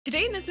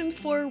Today in The Sims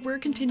 4, we're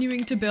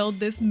continuing to build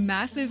this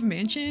massive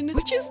mansion,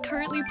 which is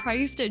currently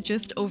priced at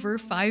just over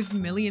 5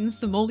 million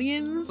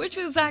simoleons, which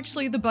was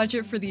actually the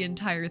budget for the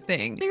entire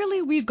thing.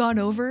 Clearly, we've gone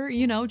over,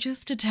 you know,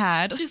 just a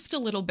tad, just a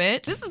little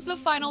bit. This is the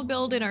final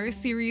build in our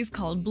series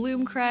called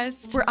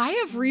Bloomcrest, where I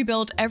have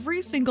rebuilt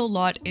every single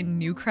lot in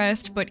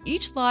Newcrest, but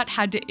each lot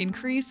had to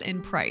increase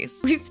in price.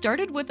 We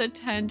started with a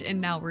tent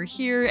and now we're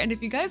here, and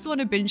if you guys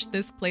want to binge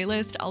this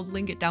playlist, I'll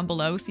link it down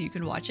below so you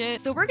can watch it.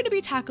 So we're going to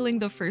be tackling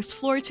the first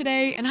floor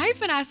today, and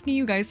I've been asking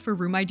you guys for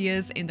room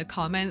ideas in the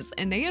comments,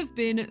 and they have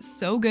been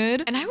so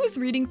good. And I was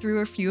reading through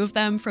a few of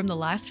them from the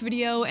last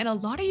video, and a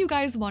lot of you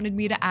guys wanted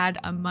me to add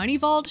a money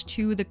vault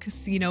to the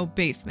casino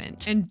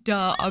basement. And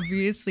duh,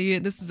 obviously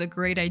this is a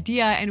great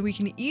idea, and we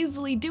can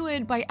easily do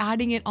it by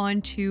adding it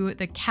onto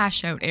the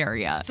cash out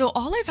area. So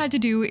all I've had to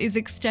do is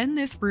extend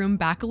this room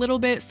back a little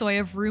bit so I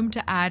have room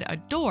to add a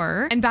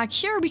door, and back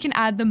here we can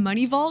add the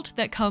money vault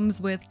that comes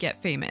with Get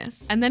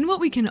Famous. And then what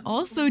we can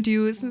also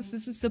do, since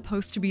this is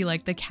supposed to be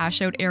like the cash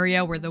out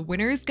area where the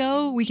winners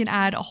go, we can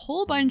add a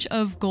whole bunch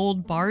of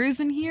gold bars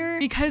in here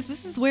because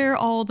this is where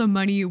all the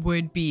money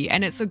would be,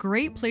 and it's a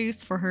great place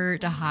for her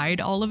to hide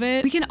all of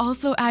it. We can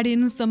also add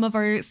in some of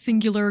our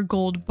singular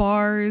gold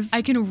bars.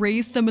 I can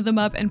raise some of them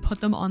up and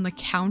put them on the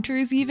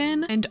counters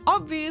even, and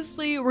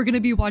obviously we're gonna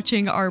be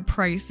watching our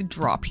price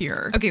drop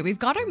here. Okay, we've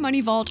got our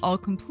money vault all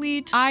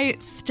complete. I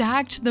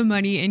stacked the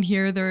money in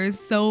here. There is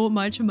so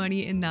much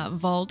money in that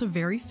vault,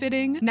 very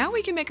fitting. Now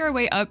we can make our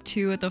way up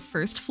to the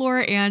first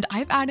floor, and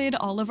I've added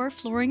all of our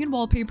flooring and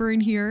wallpaper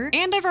in here,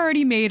 and I've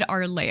already made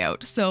our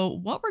layout. So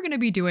what we're going to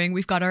be doing,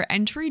 we've got our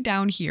entry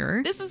down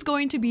here. This is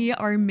going to be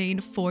our main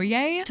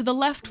foyer. To the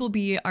left will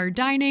be our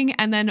dining,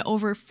 and then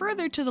over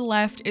further to the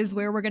left is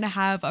where we're going to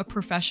have a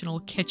professional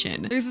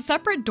kitchen. There's a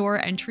separate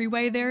door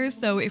entryway there,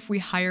 so if we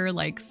hire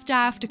like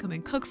staff to come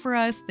and cook for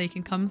us, they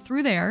can come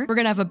through there. We're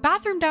going to have a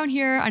bathroom down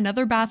here,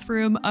 another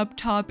bathroom. Up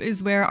top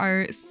is where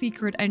our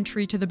secret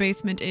entry to the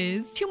basement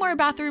is. Two more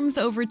bathrooms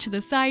over to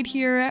the side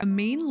here, a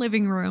main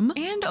living room,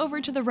 and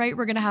over to the right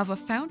we're gonna have a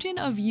fountain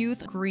of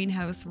youth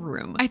greenhouse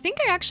room. I think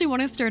I actually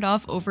want to start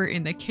off over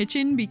in the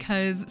kitchen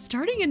because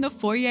starting in the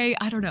foyer,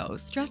 I don't know,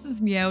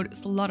 stresses me out.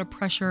 It's a lot of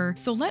pressure.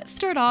 So let's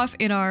start off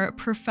in our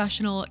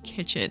professional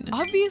kitchen.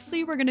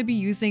 Obviously we're going to be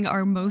using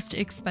our most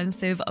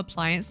expensive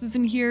appliances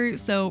in here,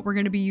 so we're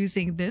going to be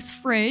using this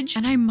fridge,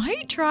 and I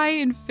might try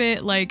and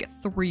fit like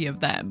 3 of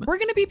them. We're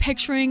going to be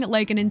picturing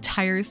like an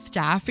entire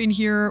staff in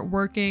here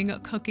working,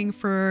 cooking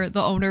for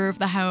the owner of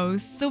the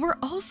house. So we're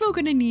also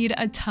going to need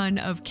a ton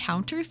of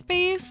counter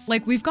space.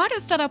 Like we've got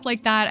it set up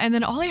like that, and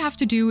then all I have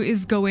to do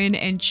is go in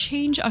and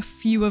change a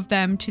few of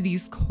them to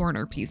these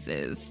corner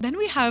pieces. Then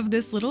we have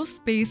this little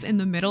space in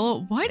the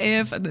middle. What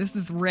if, this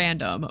is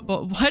random,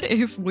 but what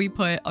if we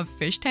put a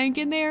fish tank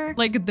in there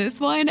like this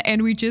one,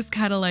 and we just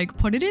kind of like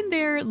put it in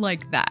there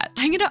like that?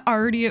 I'm gonna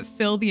already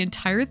fill the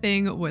entire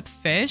thing with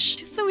fish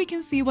just so we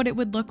can see what it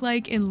would look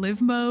like in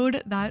live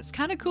mode. That's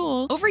kind of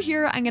cool. Over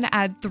here I'm gonna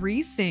add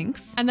 3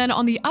 sinks, and then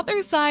on the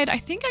other side I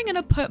think I'm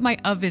gonna put my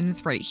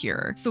ovens right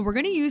here. So we're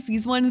gonna use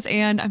these ones,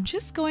 and I'm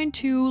just going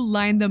to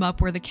line them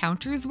up where the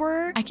counters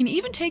were. I can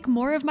even take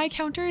more of my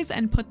counters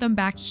and put them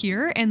back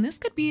here, and this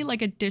could be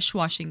like a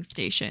dishwashing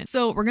station.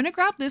 So we're gonna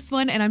grab this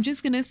one, and I'm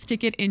just gonna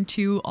stick it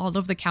into all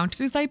of the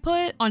counters I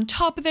put. On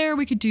top there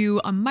we could do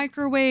a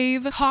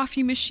microwave,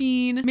 coffee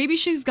machine. Maybe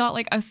she's got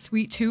like a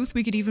sweet tooth,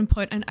 we could even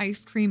put an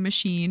ice cream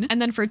machine.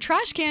 And then for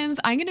trash cans,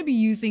 I'm gonna be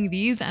using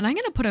these, and I'm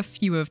gonna put a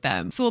few of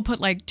them. So we'll put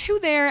like 2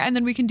 there, and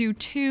then we can do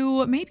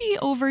 2 maybe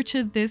over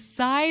to this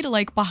side,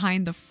 like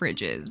behind the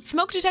fridges.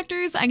 Smoke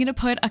detectors, I'm gonna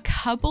put a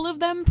couple of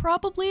them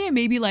probably,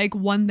 maybe like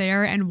 1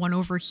 there and 1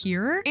 over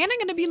here. And I'm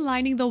gonna be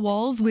lining the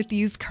walls with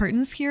these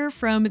curtains here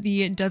from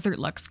the Desert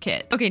Luxe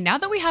kit. Okay, now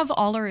that we have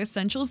all our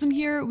essentials in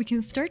here, we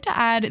can start to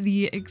add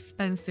the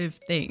expensive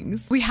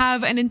things. We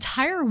have an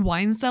entire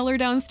wine cellar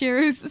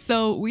downstairs,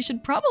 so we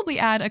should probably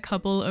add a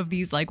couple of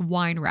these like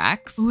wine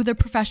racks. Ooh, the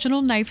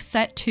professional knife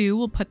set too,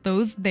 we'll put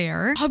those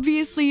there.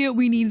 Obviously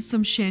we need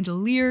some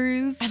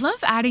chandeliers. I love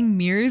adding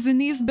mirrors in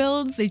these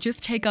builds. They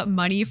just take up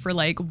money for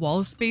like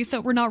wall space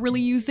that we're not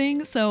really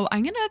using. So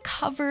I'm gonna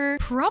cover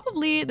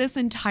probably this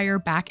entire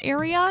back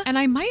area, and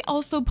I might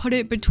also put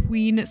it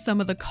between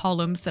some of the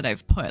columns that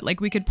I've put. Like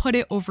we could put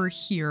it over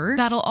here.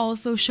 That'll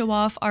also show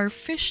off our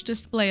fish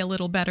display a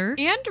little better.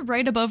 And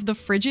right above the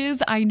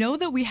fridges, I know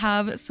that we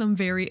have some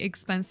very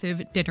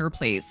expensive dinner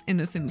plates in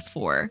The Sims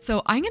 4.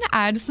 So I'm gonna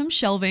add some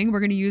shelving. We're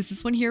gonna use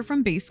this one here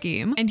from base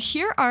game. And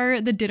here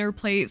are the dinner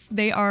plates.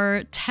 They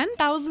are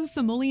 10,000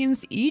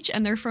 simoleons each,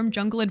 and they're from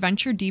Jungle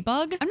Adventure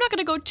Debug. I'm not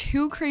gonna go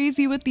too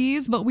crazy with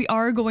these, but we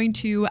are going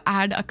to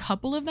add a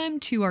couple of them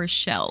to our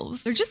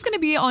shelves. They're just gonna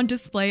be on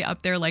display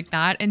up there like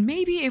that, and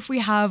maybe if we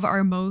have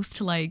our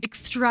most like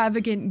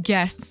extravagant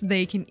guests,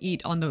 they can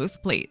eat on those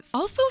plates.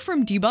 Also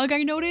from Debug,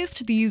 I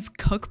noticed these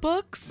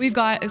cookbooks. We've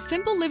got a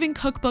simple living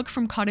cookbook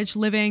from Cottage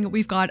Living.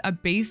 We've got a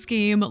base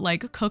game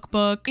like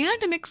cookbook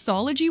and a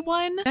mixology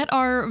one that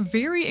are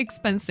very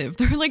expensive.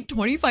 They're like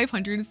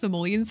 2,500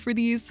 simoleons for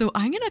these, so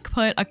I'm gonna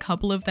put a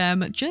couple of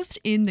them just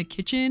in the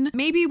kitchen.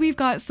 Maybe we've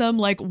got got some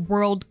like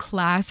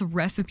world-class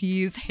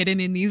recipes hidden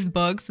in these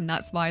books, and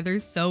that's why they're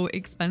so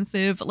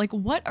expensive. Like,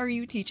 what are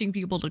you teaching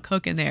people to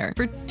cook in there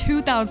for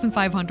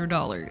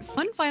 $2,500?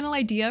 One final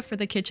idea for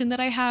the kitchen that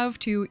I have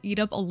to eat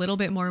up a little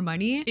bit more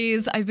money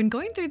is I've been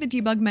going through the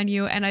debug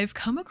menu and I've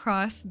come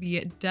across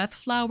the death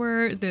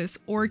flower, this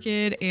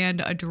orchid,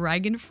 and a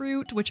dragon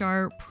fruit, which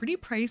are pretty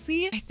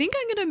pricey. I think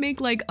I'm gonna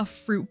make like a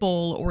fruit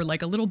bowl or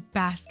like a little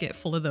basket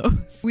full of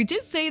those. We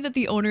did say that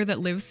the owner that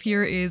lives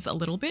here is a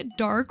little bit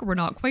dark. We're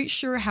not quite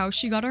sure how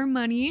she got our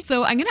money.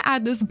 So I'm gonna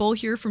add this bowl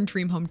here from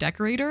Dream Home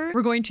Decorator.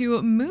 We're going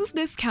to move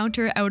this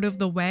counter out of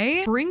the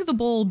way, bring the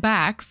bowl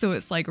back so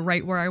it's like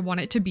right where I want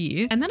it to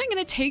be. And then I'm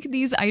gonna take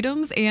these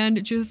items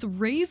and just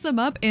raise them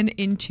up and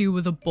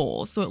into the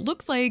bowl. So it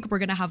looks like we're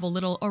gonna have a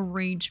little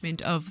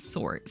arrangement of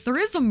sorts. There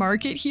is a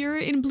market here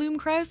in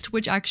Bloomcrest,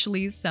 which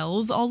actually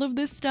sells all of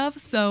this stuff.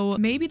 So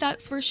maybe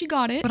that's where she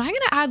got it. But I'm gonna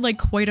add like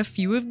quite a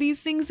few of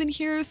these things in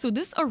here. So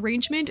this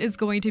arrangement is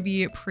going to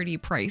be pretty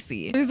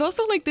pricey. There's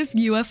also like this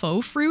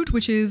UFO fruit,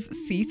 which is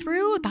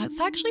see-through. That's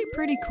actually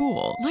pretty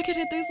cool. Look at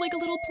it. There's like a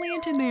little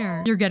plant in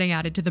there. You're getting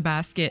added to the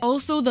basket.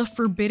 Also the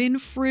forbidden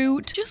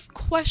fruit, just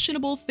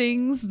questionable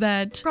things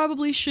that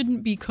probably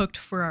shouldn't be cooked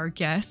for our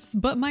guests,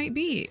 but might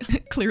be.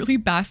 Clearly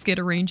basket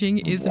arranging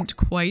isn't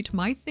quite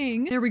my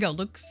thing. There we go.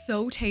 Looks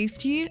so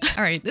tasty.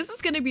 All right, this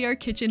is gonna be our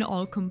kitchen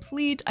all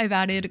complete. I've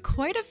added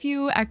quite a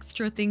few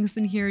extra things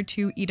in here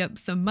to eat up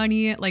some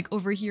money. Like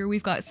over here,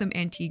 we've got some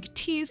antique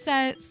tea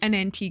sets, an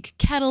antique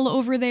kettle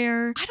over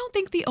there. I don't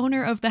think the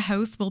owner of the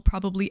house will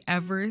probably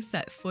ever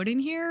set foot in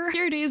here.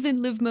 Here it is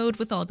in live mode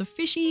with all the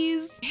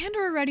fishies. And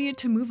we're ready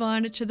to move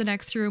on to the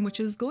next room, which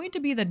is going to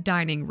be the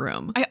dining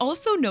room. I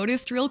also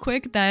noticed real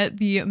quick that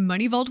the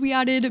money vault we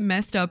added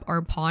messed up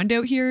our pond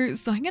out here.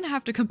 So I'm gonna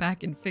have to come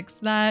back and fix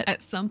that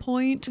at some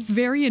point. It's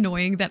very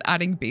annoying that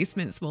adding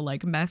basements will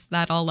like mess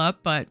that all up.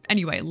 But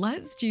anyway,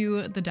 let's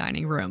do the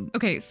dining room.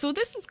 Okay, so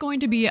this is going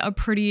to be a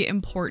pretty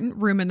important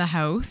room in the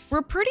house.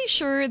 We're pretty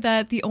sure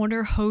that the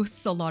owner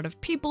hosts a lot of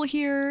people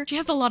here. She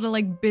has a lot of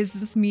like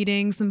business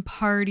meetings and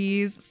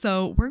parties.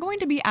 So we're going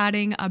to be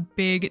adding a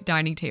big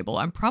dining table.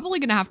 I'm probably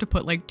gonna have to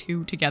put like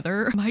two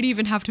together. Might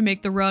even have to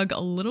make the rug a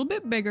little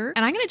bit bigger.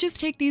 And I'm gonna just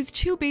take these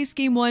two base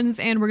game ones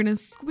and we're gonna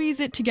squeeze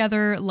it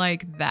together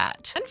like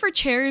that. And for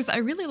chairs, I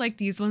really like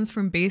these ones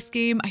from base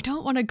game. I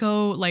don't want to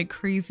go like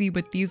crazy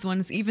with these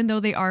ones, even though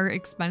they are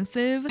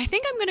expensive. I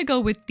think I'm gonna go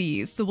with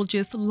these. So we'll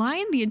just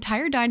line the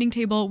entire dining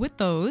table with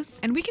those,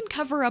 and we can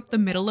cover up the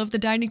middle of the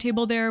dining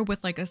table there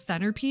with like a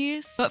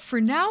centerpiece. But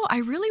for now, I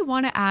really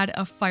want to add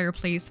a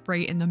fireplace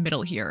right in the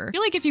middle here. I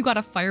feel like if you got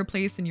a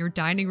fireplace in your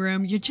dining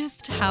room, you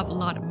just have a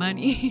lot of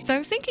money. So I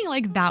was thinking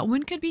like that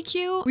one could be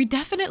cute. We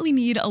definitely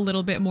need a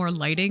little bit more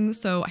lighting.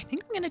 So I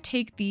think I'm gonna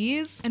take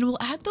these and we'll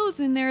add those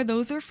in there.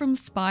 Those are from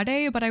Spa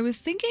Day, but I was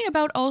thinking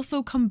about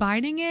also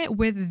combining it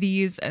with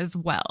these as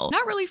well.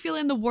 Not really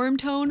feeling the warm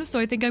tone, so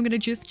I think I'm gonna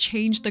just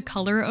change the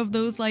color of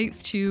those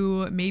lights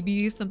to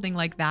maybe something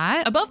like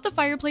that. Above the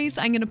fireplace,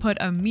 I'm gonna put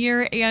a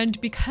mirror, and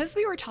because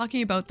we were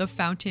talking about the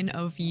fountain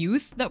of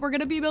youth that we're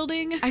gonna be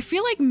building, I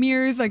feel like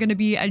mirrors are gonna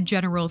be a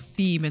general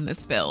theme in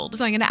this build.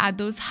 So I'm gonna add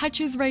those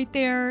hutches right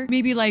there,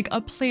 maybe like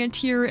a plant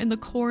here in the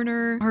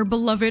corner, our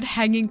beloved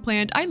hanging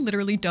plant. I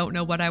literally don't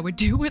know what I would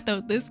do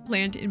without this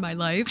plant in my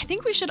life. I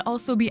think we should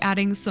also be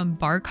adding some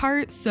bar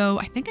carts, so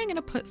I think I'm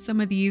gonna put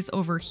some of these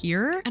over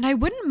here, and I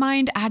wouldn't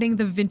mind adding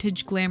the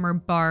vintage glamour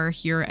bar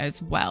here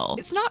as well.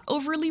 It's not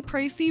overly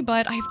pricey,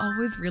 but I've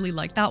always really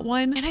liked that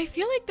one, and I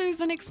feel like there's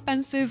an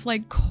expensive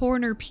like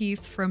corner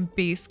piece from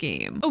base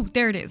game. Oh,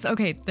 there it is.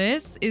 Okay,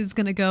 this is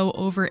gonna go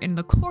over in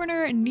the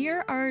corner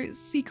near our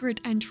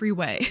secret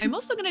entryway. I'm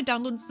also gonna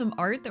download some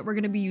art that we're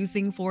gonna be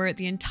using for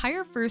the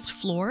entire first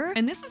floor,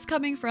 and this is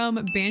coming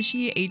from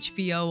Banshee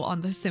HVO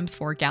on the Sims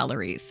 4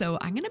 gallery. So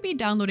I'm gonna be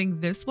downloading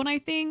this one, I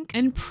think,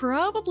 and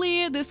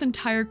probably this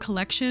entire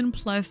collection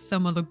plus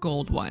some of the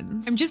gold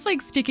ones. I'm just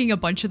like sticking a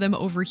bunch of them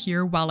over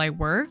here while I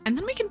work, and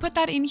then we can put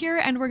that in here,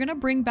 and we're gonna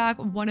bring back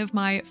one of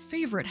my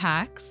favorite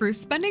hacks for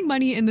spending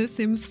money in The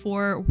Sims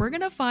 4. We're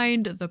gonna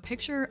find the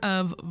picture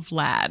of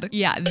Vlad.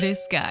 Yeah,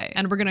 this guy.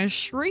 And we're gonna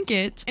shrink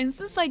it, and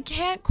since I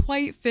can't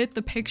quite fit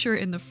the picture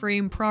in the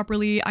frame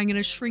properly, I'm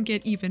gonna shrink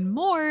it even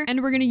more,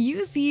 and we're gonna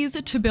use these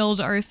to build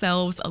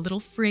ourselves a little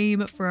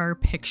frame for our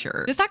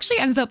picture. This actually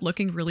ends up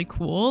looking really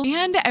cool,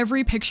 and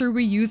every picture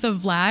we use of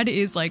Vlad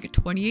is like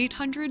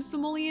 2,800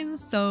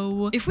 simoleons,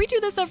 so if we do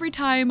this every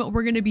time,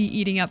 we're gonna be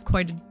eating up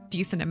quite a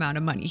decent amount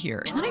of money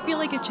here. And then I feel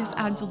like it just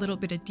adds a little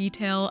bit of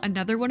detail.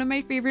 Another one of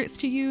my favorites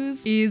to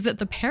use is the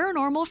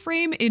paranormal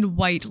frame in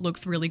white.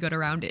 Looks really good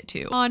around it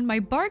too. On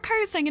my bar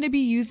cards, I'm going to be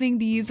using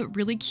these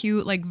really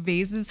cute like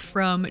vases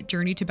from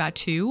Journey to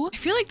Batu. I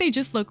feel like they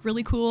just look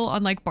really cool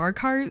on like bar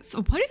cards.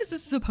 What is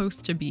this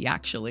supposed to be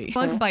actually?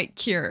 Bug bite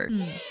cure.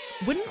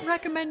 Wouldn't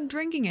recommend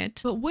drinking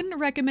it, but wouldn't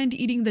recommend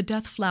eating the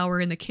death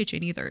flower in the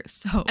kitchen either.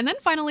 So, and then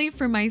finally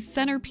for my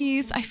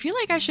centerpiece, I feel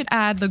like I should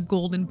add the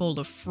golden bowl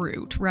of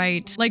fruit,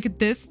 right? Like like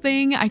this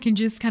thing, I can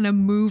just kind of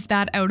move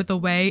that out of the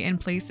way and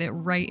place it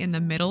right in the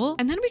middle.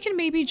 And then we can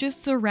maybe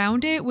just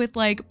surround it with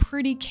like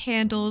pretty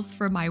candles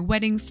for my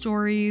wedding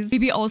stories.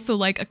 Maybe also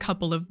like a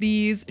couple of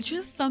these,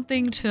 just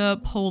something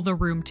to pull the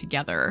room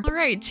together. All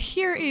right,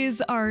 here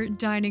is our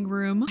dining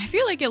room. I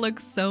feel like it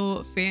looks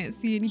so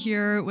fancy in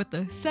here with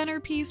the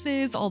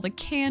centerpieces, all the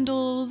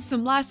candles.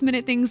 Some last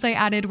minute things I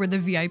added were the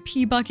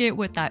VIP bucket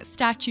with that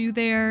statue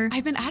there.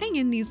 I've been adding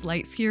in these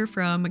lights here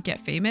from Get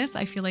Famous.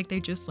 I feel like they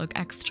just look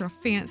extra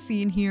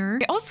fancy in here.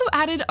 I also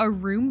added a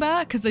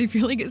Roomba because I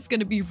feel like it's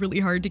gonna be really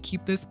hard to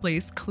keep this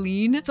place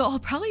clean. So I'll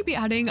probably be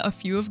adding a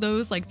few of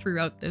those like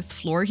throughout this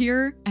floor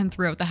here and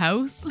throughout the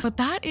house. But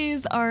that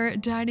is our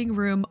dining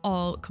room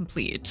all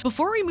complete.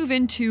 Before we move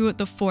into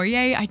the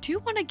foyer, I do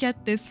want to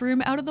get this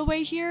room out of the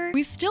way here.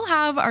 We still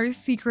have our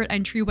secret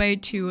entryway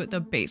to the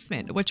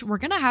basement, which we're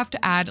gonna have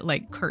to add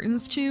like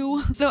curtains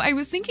to. So I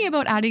was thinking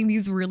about adding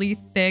these really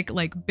thick,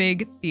 like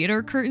big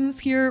theater curtains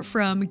here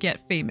from Get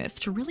Famous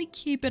to really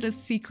keep it a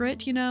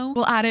secret, you know?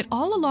 We'll add it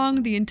all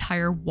along the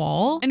entire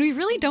wall, and we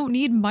really don't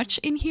need much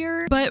in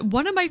here, but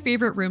one of my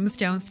favorite rooms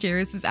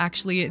downstairs is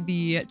actually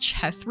the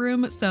chess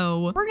room,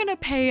 so we're gonna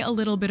pay a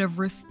little bit of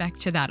respect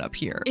to that up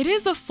here. It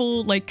is a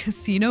full like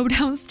casino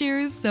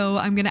downstairs, so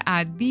I'm gonna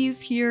add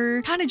these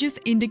here, kind of just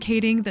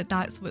indicating that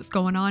that's what's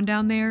going on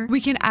down there.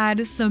 We can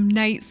add some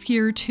knights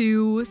here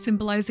too,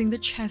 symbolizing the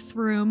chess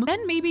room.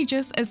 Then maybe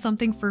just as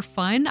something for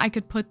fun, I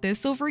could put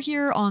this over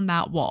here on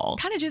that wall.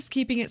 Kind of just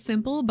keeping it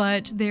simple,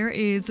 but there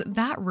is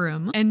that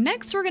room. And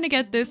next we're gonna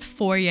get this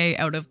foyer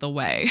out of the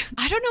way.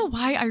 I don't know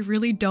why I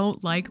really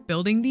don't like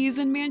building these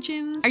in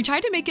mansions. I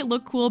tried to make it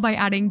look cool by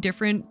adding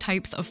different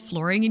types of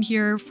flooring in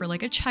here for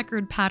like a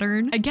checkered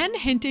pattern. Again,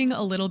 hinting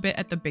a little bit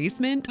at the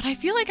basement, but I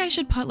feel like I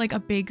should put like a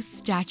big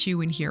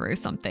statue in here or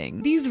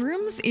something. These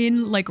rooms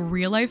in like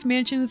real life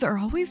mansions are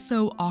always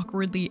so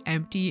awkwardly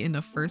empty in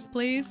the first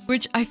place,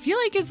 which I feel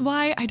like is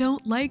why I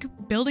don't like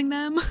building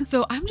them.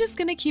 So I'm just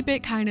gonna keep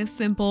it kind of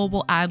simple.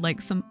 We'll add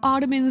like some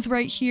ottomans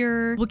right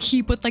here. We'll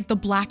keep with like the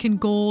black and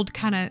gold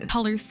kind of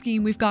color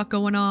scheme we've got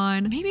going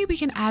on. Maybe we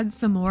can add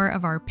some more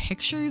of our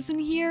pictures in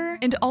here,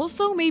 and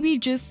also maybe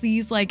just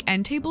these like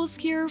end tables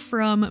here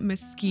from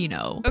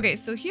Moschino. Okay,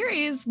 so here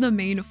is the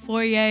main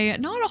foyer.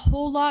 Not a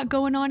whole lot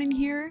going on in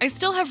here. I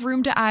still have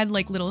room to add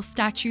like little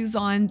statues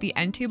on the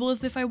end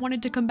tables if I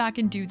wanted to come back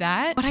and do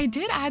that, but I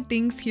did add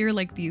things here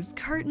like these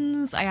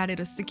curtains. I added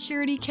a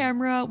security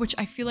camera, which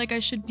I feel like I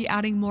should be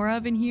adding more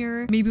of in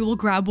here. Maybe we'll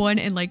grab one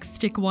and like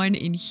stick one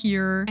in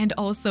here and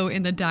also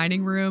in the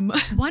dining room.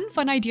 One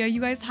fun idea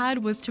you guys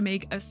had was to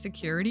make a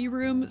security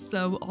room,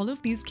 so all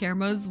of these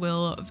cameras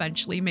will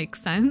eventually make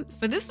sense.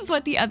 But this is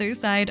what the other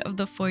side of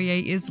the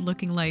foyer is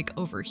looking like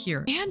over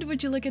here. And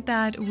would you look at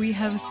that, we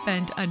have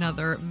spent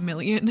another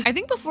million. I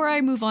think before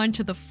I move on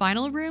to the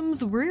final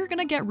rooms, we're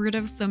gonna get rid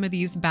of some of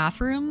these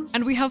bathrooms,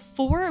 and we have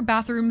 4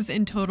 bathrooms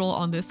in total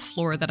on this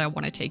floor that I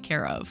want to take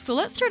care of. So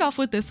let's start off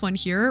with this one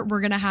here.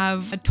 We're gonna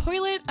have a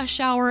toilet, a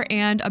shower,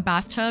 and a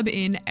bathtub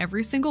in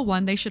every single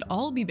one. They should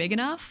all be big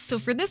enough. So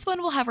for this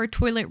one, we'll have our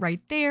toilet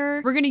right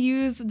there. We're gonna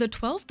use the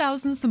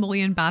 12,000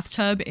 simoleon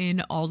bathtub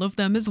in all of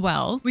them as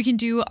well. We can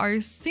do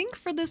our sink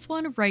for this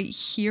one right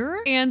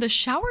here, and the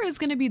shower is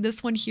gonna be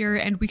this one here,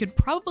 and we could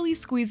probably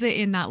squeeze it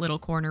in that little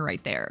corner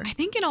right there. I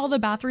think in all the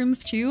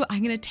bathrooms too,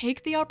 I'm gonna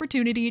take the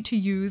opportunity to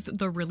use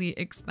the really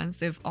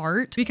expensive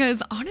art,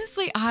 because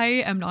honestly, I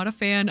am not a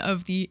fan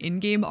of the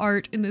in-game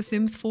art in The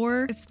Sims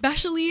 4,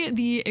 especially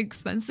the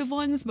expensive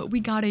ones, but we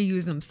gotta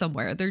use them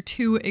somewhere. They're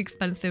too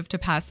expensive to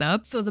pass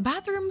up. So the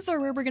bathrooms are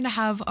where we're gonna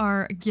have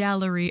our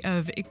gallery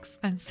of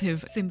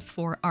expensive Sims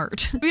 4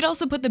 art. We'd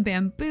also put the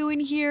bamboo in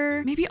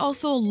here, maybe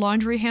also a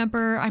laundry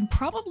hamper. I'm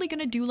probably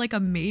gonna do like a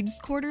maid's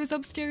quarters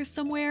upstairs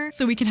somewhere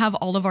so we can have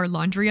all of our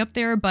laundry up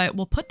there, but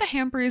we'll put the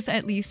hampers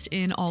at least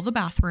in all the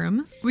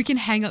bathrooms. We can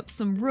hang up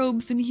some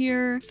robes in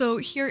here. So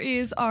here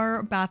is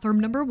our bathroom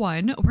number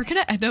 1. We're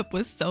gonna end up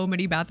with so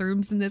many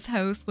bathrooms in this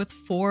house, with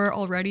 4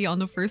 already on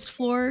the first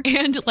floor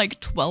and like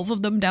 12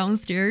 of them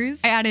downstairs.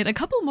 I added a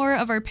couple more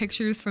of our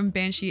pictures from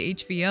Banshee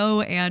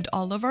HVO and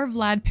all of our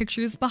Vlad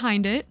pictures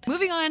behind it.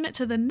 Moving on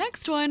to the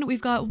next one,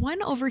 we've got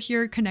one over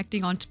here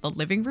connecting onto the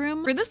living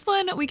room. For this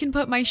one, we can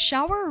put my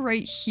shower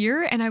right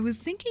here, and I was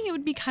thinking it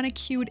would be kind of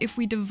cute if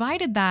we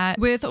divided that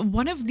with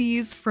one of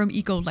these from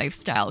Eco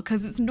Lifestyle,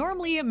 because it's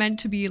normally meant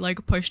to be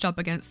like pushed up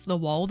against the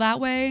wall that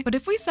way. But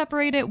if we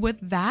separate it with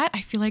that,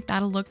 I feel like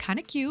that'll look kind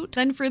of cute.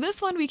 Then for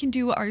this one, we can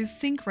do our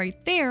sink right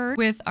there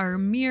with our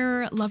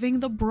mirror, loving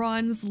the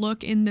bronze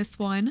look in this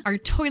one. Our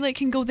toilet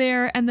can go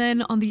there, and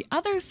then on the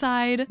other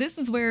side, this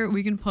is where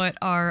we can put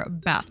our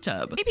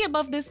bathtub. Maybe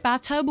above this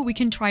bathtub, we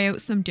can try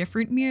out some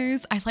different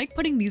mirrors. I like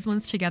putting these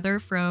ones together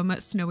from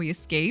Snowy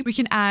Escape. We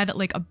can add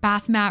like a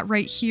bath mat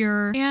right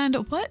here. And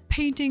what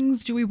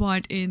paintings do we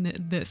want in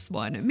this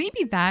one?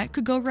 Maybe that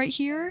could go right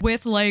here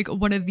with like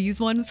one of these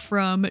ones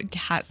from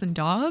Cats and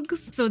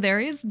Dogs. So there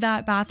is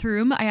that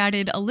bathroom. I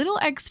added a little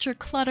extra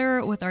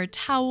clutter with our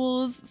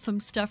towels, some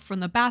stuff from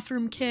the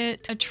bathroom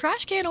kit, a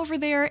trash can over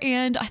there,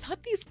 and I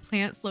thought these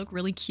plants look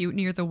really cute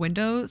near the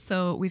window,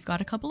 so we've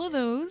got a couple of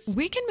those. those.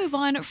 We can move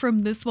on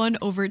from this one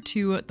over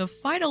to the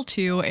final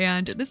two,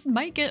 and this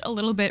might get a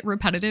little bit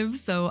repetitive,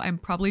 so I'm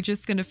probably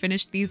just gonna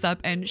finish these up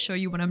and show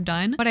you when I'm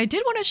done. But I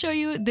did want to show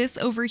you this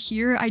over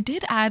here. I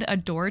did add a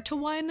door to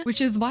one,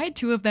 which is why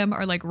two of them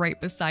are like right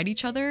beside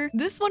each other.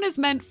 This one is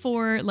meant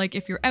for like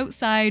if you're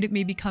outside,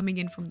 maybe coming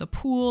in from the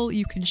pool,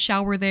 you can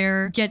shower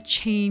there, get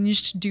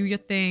changed, do your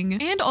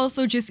thing, and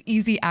also just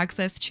easy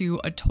access to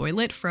a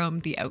toilet from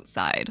the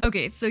outside.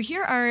 Okay, so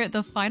here are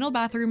the final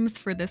bathrooms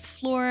for this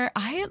floor.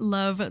 I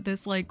love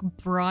this like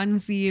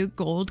bronzy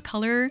gold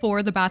color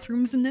for the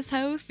bathrooms in this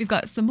house. We've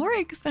got some more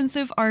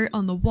expensive art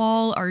on the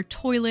wall, our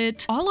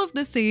toilet, all of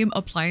the same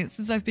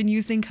appliances I've been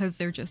using because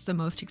they're just the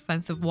most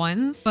expensive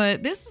ones.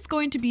 But this is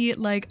going to be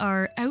like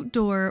our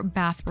outdoor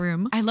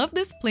bathroom. I love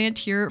this plant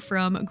here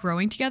from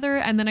Growing Together,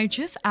 and then I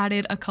just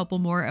added a couple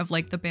more of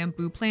like the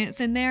bamboo plants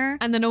in there.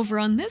 And then over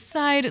on this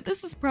side,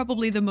 this is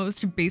probably the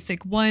most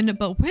basic one,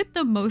 but with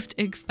the most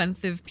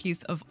expensive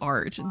piece of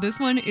art. This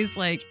one is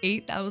like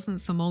 8,000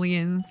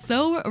 simoleons.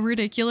 So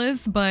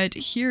ridiculous, but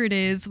here it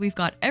is. We've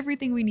got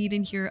everything we need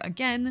in here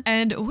again.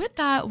 And with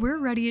that, we're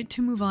ready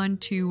to move on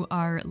to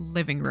our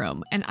living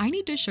room. And I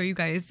need to show you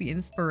guys the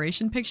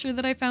inspiration picture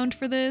that I found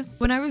for this.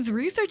 When I was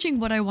researching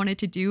what I wanted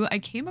to do, I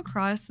came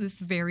across this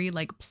very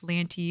like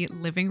planty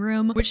living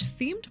room, which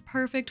seemed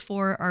perfect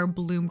for our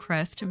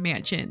Bloomcrest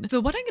mansion. So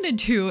what I'm gonna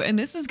do, and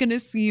this is gonna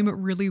seem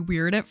really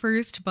weird at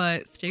first,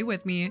 but stay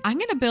with me. I'm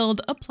gonna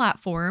build a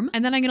platform,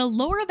 and then I'm gonna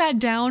lower that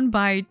down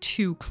by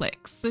 2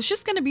 clicks. So it's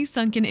just gonna be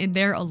sunken in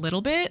there a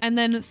little bit, and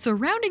then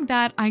surrounding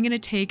that, I'm gonna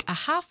take a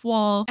half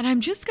wall, and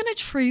I'm just gonna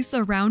trace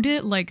around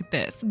it like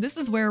this. This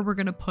is where we're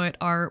gonna put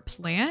our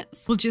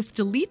plants. We'll just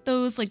delete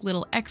those like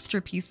little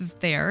extra pieces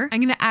there.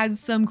 I'm gonna add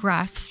some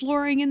grass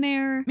flooring in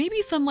there,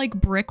 maybe some like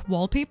brick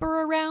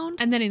wallpaper around,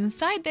 and then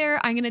inside there,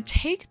 I'm gonna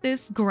take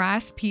this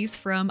grass piece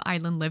from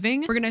Island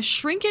Living. We're gonna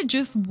shrink it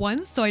just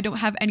once so I don't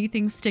have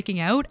anything sticking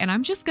out, and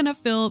I'm just gonna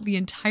fill the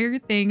entire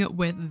thing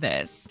with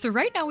this. So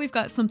right now we've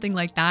got something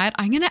like that.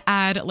 I'm gonna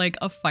add like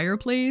a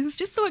fireplace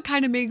just so it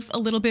kind of makes a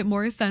little bit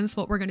more sense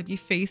what we're gonna be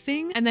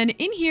facing. And then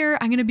in here,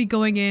 I'm gonna be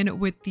going in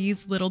with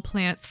these little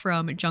plants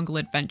from Jungle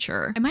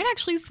Adventure. I might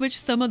actually switch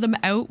some of them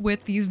out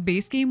with these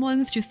base game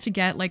ones just to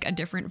get like a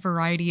different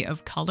variety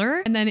of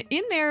color. And then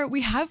in there,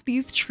 we have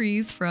these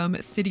trees from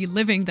City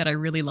Living that I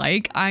really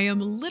like. I am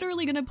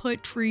literally gonna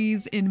put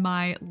trees in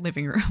my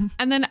living room.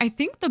 And then I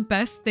think the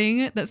best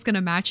thing that's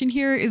gonna match in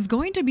here is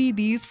going to be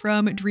these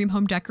from Dream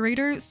Home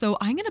Decorator. So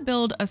I'm gonna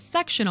build a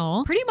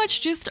sectional pretty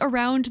much just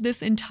around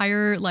this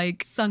entire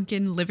like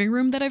sunken living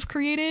room that I've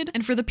created.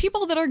 And for the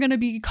people that are gonna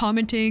be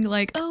commenting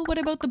like, oh, what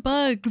about the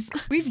bugs?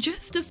 We've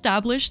just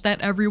established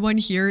that everyone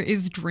here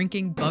is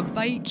drinking bug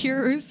bite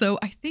cure. So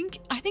I think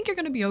you're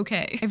gonna be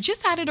okay. I've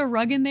just added a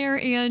rug in there,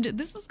 and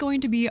this is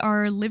going to be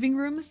our living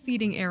room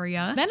seating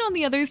area. Then on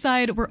the other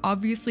side, we're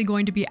obviously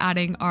going to be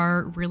adding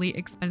our really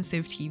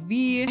expensive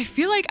TV. I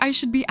feel like I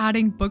should be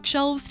adding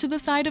bookshelves to the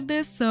side of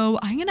this, so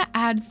I'm gonna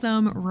add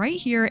some right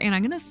here, and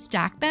I'm gonna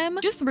stack them,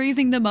 just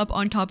raising them up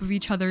on top of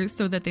each other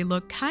so that they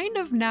look kind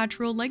of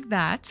natural like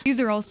that. These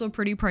are also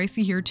pretty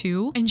pricey here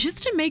too. And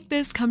just to make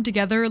this come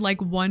together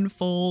like one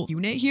full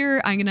unit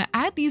here, I'm gonna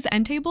add these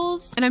end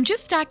tables, and I'm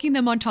just stacking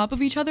them on top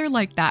of each other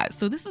like that.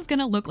 So this is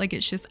gonna look like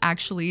it's just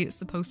actually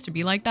supposed to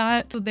be like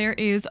that. So there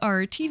is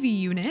our TV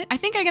unit. I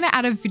think I'm gonna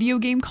add a video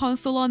game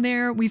console on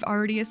there. We've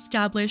already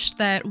established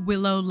that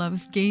Willow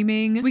loves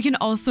gaming. We can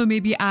also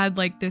maybe add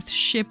like this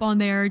ship on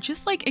there,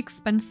 just like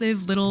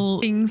expensive little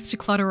things to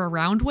clutter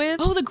around with.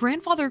 Oh, the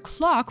grandfather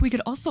clock, we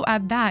could also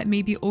add that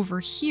maybe over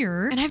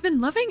here. And I've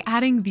been loving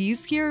adding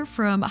these here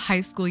from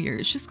high school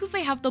years, just because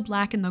they have the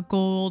black and the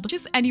gold.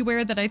 Just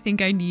anywhere that I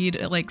think I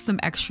need like some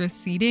extra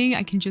seating,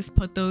 I can just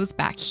put those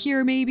back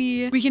here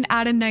maybe. We can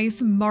add a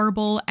nice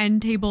marble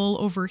end table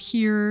over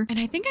here. And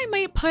I think I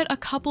might put a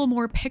couple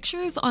more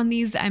pictures on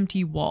these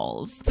empty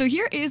walls. So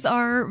here is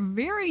our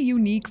very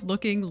unique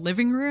looking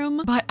living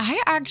room, but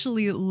I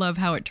actually love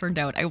how it turned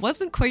out. I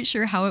wasn't quite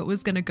sure how it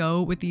was gonna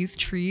go with these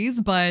trees,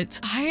 but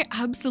I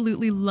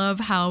absolutely love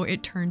how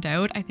it turned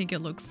out. I think it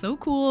looks so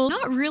cool.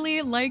 Not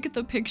really like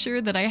the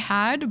picture that I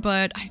had,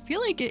 but I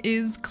feel like it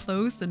is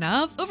close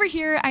enough. Over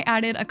here, I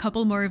added a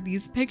couple more of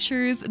these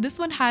pictures. This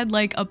one had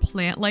like a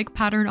plant-like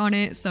pattern on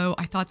it, so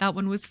I thought that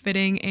one was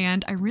fitting,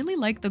 and I really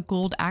like the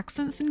gold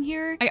accents in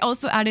here. I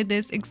also added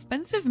this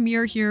expensive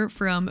mirror here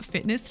from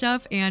Fitness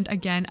Stuff, and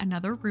again,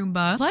 another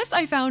Roomba. Plus,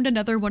 I found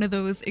another one of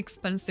those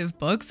expensive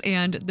books,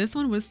 and this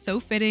one was so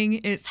fitting.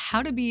 It's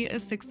How to Be a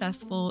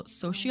Successful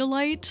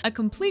Socialite, a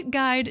complete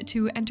guide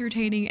to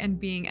entertaining and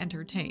being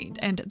entertained.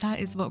 And that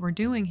is what we're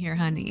doing here,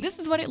 honey. This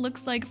is what it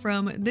looks like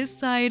from this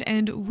side,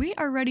 and we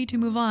are ready to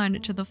move on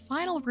to the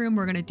final room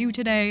we're gonna do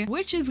today,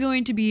 which is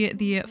going to be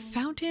the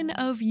Fountain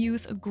of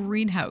Youth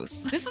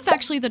greenhouse. This is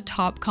actually the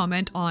top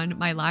comment on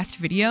my last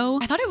video.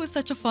 I thought it was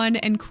such a fun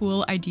and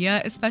cool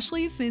idea,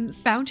 especially since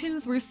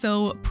fountains were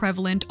so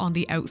prevalent on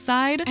the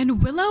outside,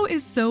 and Willow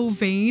is so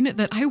vain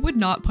that I would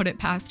not put it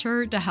past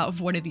her to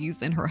have one of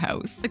these in her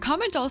house. The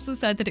comment also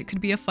said that it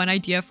could be a fun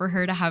idea for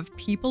her to have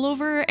people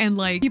over, and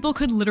like people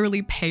could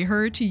literally pay her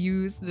prefer to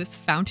use this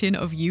fountain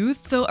of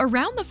youth. So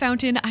around the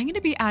fountain, I'm going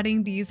to be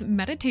adding these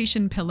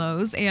meditation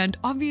pillows, and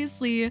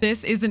obviously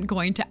this isn't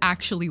going to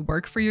actually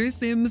work for your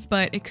Sims,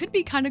 but it could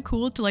be kind of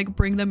cool to like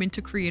bring them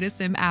into Create a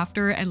Sim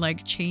after and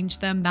like change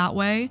them that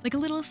way, like a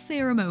little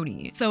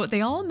ceremony. So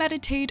they all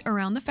meditate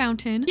around the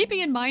fountain, keeping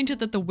in mind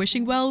that the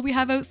wishing well we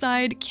have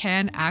outside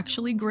can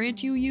actually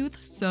grant you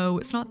youth, so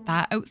it's not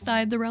that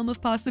outside the realm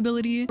of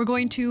possibility. We're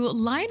going to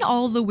line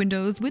all the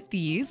windows with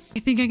these. I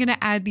think I'm gonna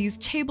add these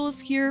tables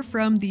here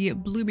from the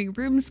Blooming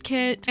Rooms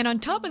kit. And on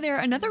top of there,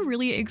 another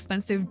really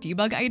expensive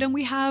debug item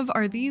we have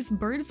are these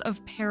birds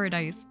of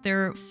paradise.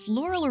 They're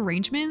floral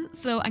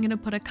arrangements, so I'm gonna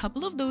put a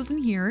couple of those in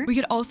here. We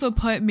could also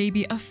put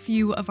maybe a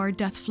few of our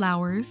death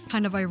flowers.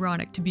 Kind of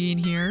ironic to be in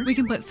here. We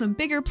can put some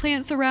bigger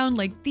plants around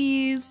like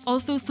these.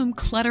 Also some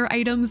clutter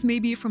items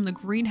maybe from the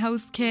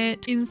greenhouse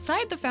kit.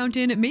 Inside the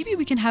fountain, maybe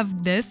we can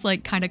have this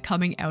like kind of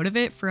coming out of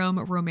it from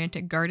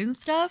romantic garden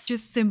stuff,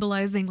 just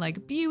symbolizing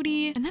like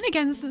beauty. And then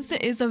again, since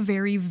it is a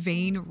very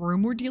vain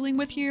room we're dealing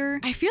with here,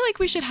 I feel like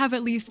we should have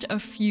at least a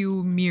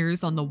few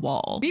mirrors on the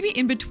wall. Maybe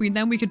in between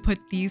them, we could put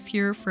these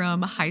here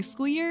from high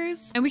school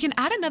years. And we can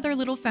add another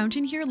little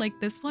fountain here like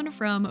this one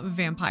from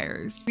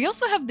vampires. We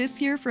also have this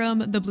here from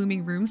the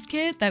Blooming Rooms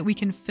kit that we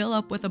can fill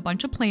up with a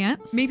bunch of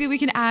plants. Maybe we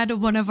can add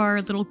one of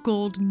our little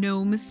gold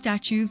gnome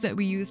statues that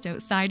we used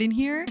outside in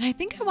here. And I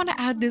think I want to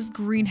add this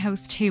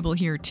greenhouse table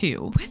here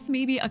too, with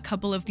maybe a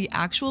couple of the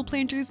actual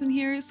planters in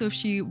here. So if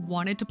she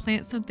wanted to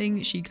plant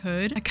something, she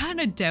could. I kind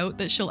of doubt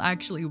that she'll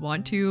actually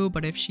want to,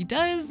 but if she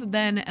does,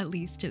 then at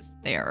least it's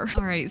there.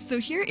 All right, so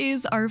here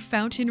is our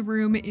fountain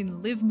room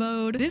in live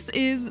mode. This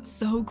is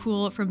so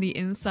cool from the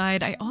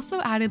inside. I also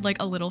added like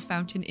a little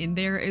fountain in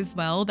there as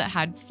well that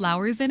had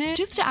flowers in it,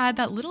 just to add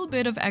that little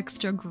bit of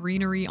extra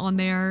greenery on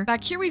there.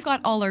 Back here, we've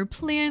got all our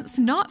plants,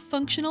 not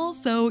functional,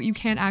 so you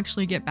can't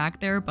actually get back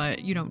there,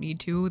 but you don't need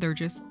to. They're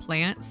just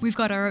plants. We've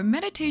got our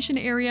meditation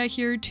area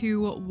here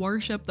to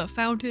worship the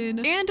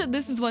fountain, and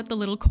this is what the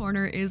little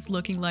corner is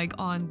looking like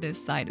on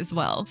this side as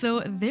well.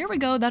 So there we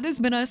go. That has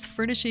been us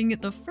furnishing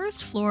the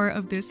first floor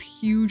of this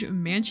huge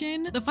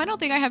mansion. The final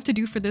thing I have to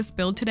do for this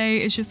build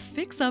today is just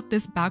fix up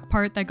this back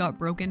part that got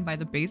broken by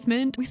the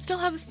basement. We still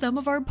have some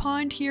of our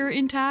pond here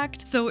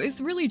intact, so it's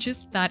really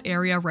just that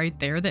area right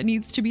there that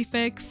needs to be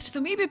fixed. So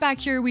maybe back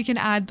here we can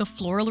add the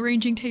floral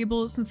arranging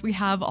table since we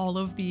have all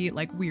of the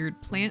like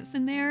weird plants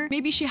in there.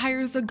 Maybe she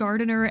hires a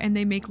gardener and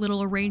they make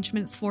little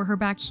arrangements for her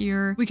back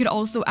here. We could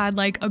also add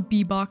like a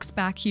bee box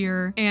back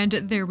here, and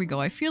there we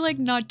go. I feel like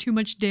not too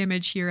much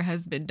damage here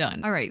has been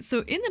done. All right,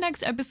 so in the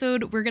next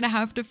episode, we're gonna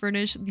have to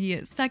furnish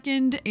the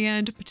second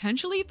and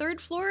potentially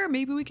third floor.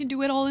 Maybe we can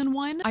do it all in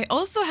one. I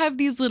also have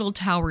these little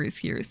towers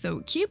here,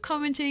 so keep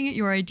commenting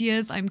your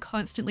ideas. I'm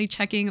constantly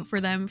checking for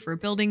them for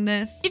building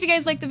this. If you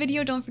guys like the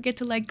video, don't forget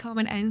to like,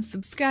 comment, and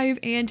subscribe.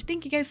 And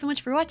thank you guys so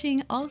much for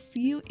watching. I'll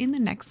see you in the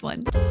next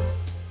one.